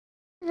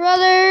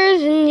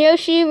Brothers and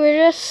Yoshi were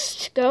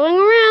just going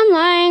around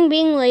lying,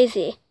 being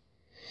lazy.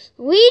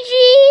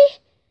 Luigi,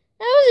 that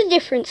was a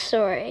different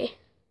story.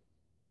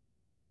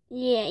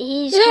 Yeah,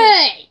 he's...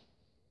 Hey!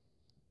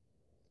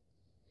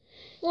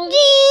 Ding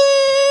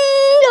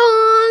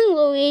dong!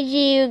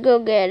 Luigi, you go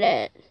get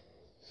it.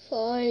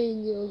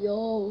 Fine,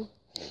 yo-yo.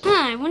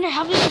 I wonder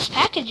how big this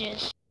package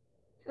is.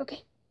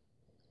 Okay.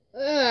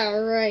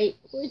 Alright.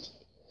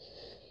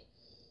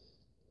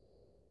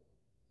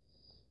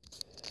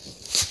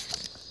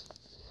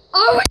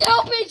 I was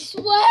helping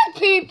swag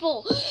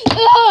people!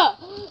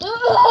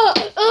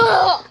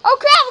 Oh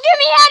crap, get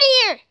me out of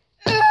here!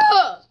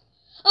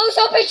 I was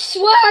helping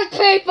swag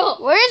people!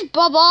 Where's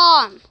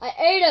Bob-on? I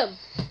ate him.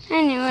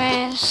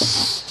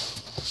 Anyways,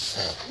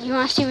 you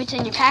want to see what's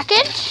in your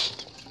package?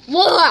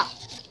 What?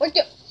 What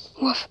the?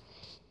 Woof.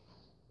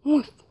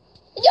 Woof.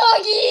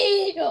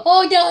 Doggy!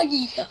 Oh,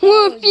 doggy!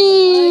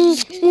 Woofy!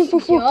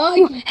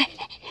 Doggy!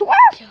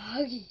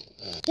 Doggy!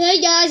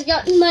 Hey guys,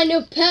 got my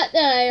new pet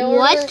that I ordered.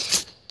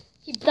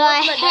 What the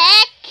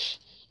heck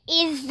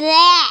is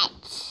that?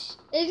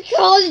 It's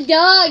called a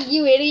dog,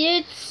 you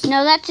idiots.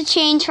 No, that's a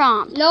chain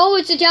chomp. No,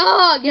 it's a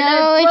dog.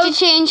 No, it's a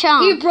chain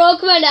chomp. You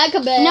broke my neck a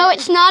bit. No,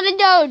 it's not a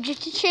doge.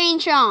 It's a chain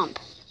chomp.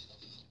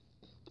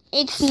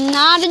 It's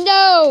not a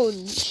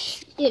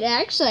doge. It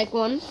acts like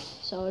one,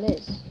 so it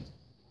is.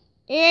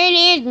 It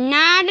is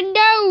not a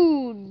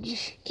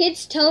doge.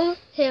 Kids tell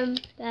him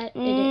that it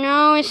is.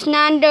 No, it's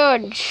not a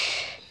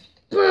doge.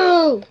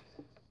 Bro!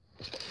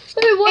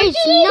 Hey, what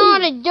It's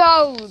not a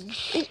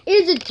doge. It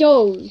is a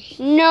doge.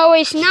 No,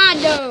 it's not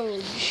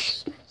doge.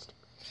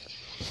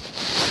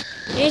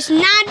 It's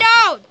not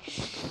doge.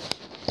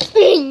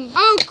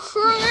 Oh,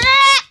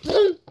 crap.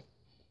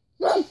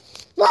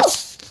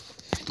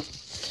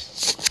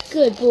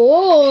 Good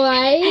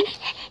boy.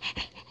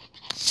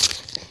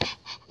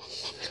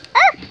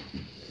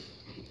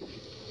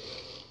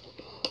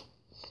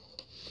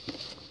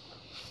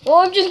 Well,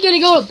 I'm just gonna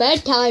go to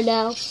bedtime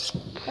now.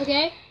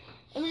 Okay?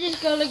 I'm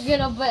just gonna get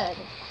to bed.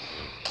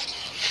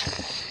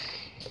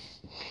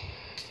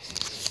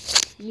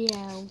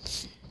 Meow.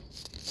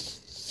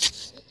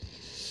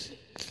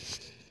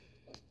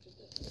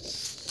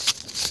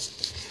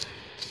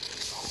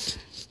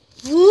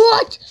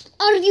 What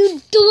are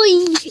you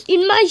doing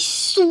in my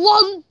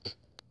swamp?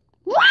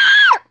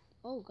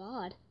 Oh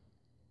God.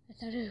 I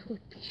thought it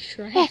would be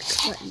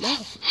Shrek, but no.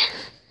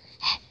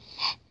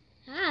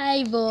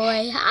 Hi,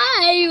 boy.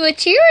 Hi,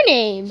 what's your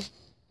name?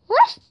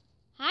 What?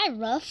 Hi,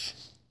 Ruff.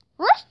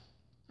 What?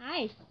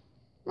 Hi.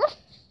 What?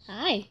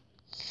 Hi.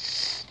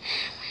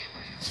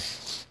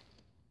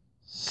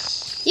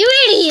 You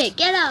idiot!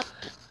 Get up.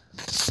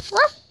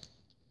 What?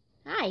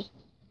 Hi.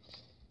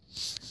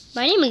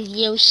 My name is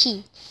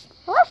Yoshi.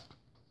 What?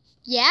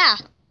 Yeah.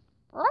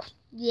 What?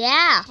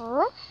 Yeah.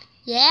 What?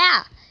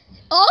 Yeah.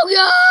 Oh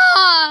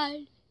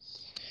God!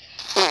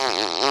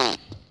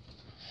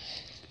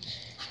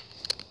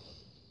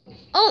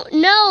 Oh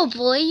no,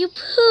 boy, you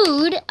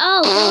pooed.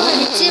 Oh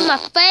God, it's in my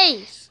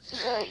face.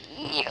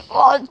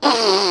 Oh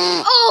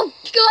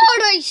God,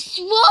 I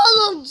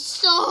swallowed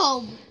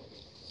some.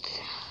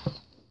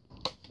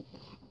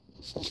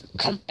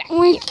 Come back.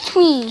 Where's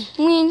Twee?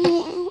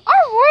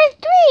 Where's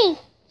Twee?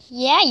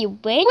 Yeah, you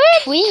big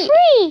Where's tweet.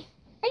 Twee?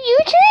 Are you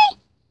Twee?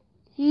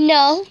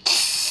 No.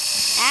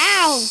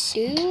 Ow,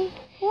 dude.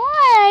 What?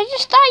 I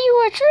just thought you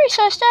were a tree,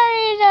 so I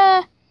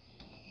started,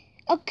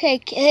 Okay,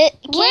 kid.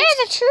 Where's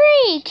the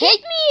tree?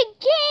 Give me a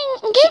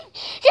game. Just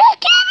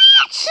give me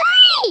a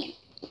tree!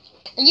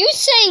 Are you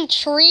saying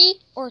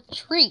tree or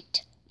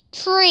treat?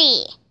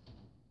 Tree.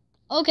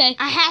 Okay.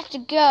 I have to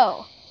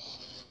go.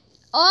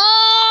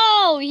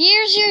 Oh,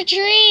 here's your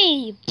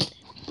tree.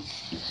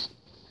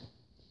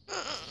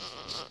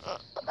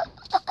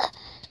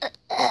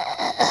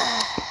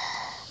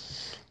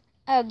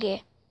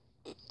 Okay.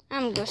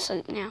 I'm gonna go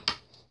sleep now.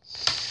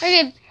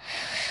 Okay.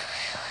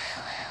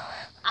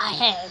 I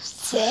have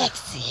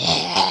sex.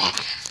 Yeah.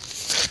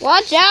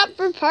 Watch out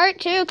for part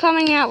 2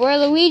 coming out where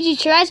Luigi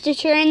tries to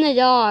train the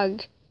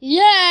dog.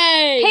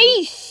 Yay!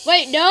 Peace!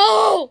 Wait,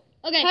 no!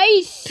 Okay.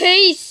 Peace!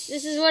 Peace!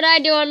 This is what I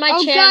do on my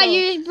channel. Oh God,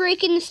 you're just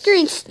breaking the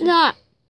screen. Stop.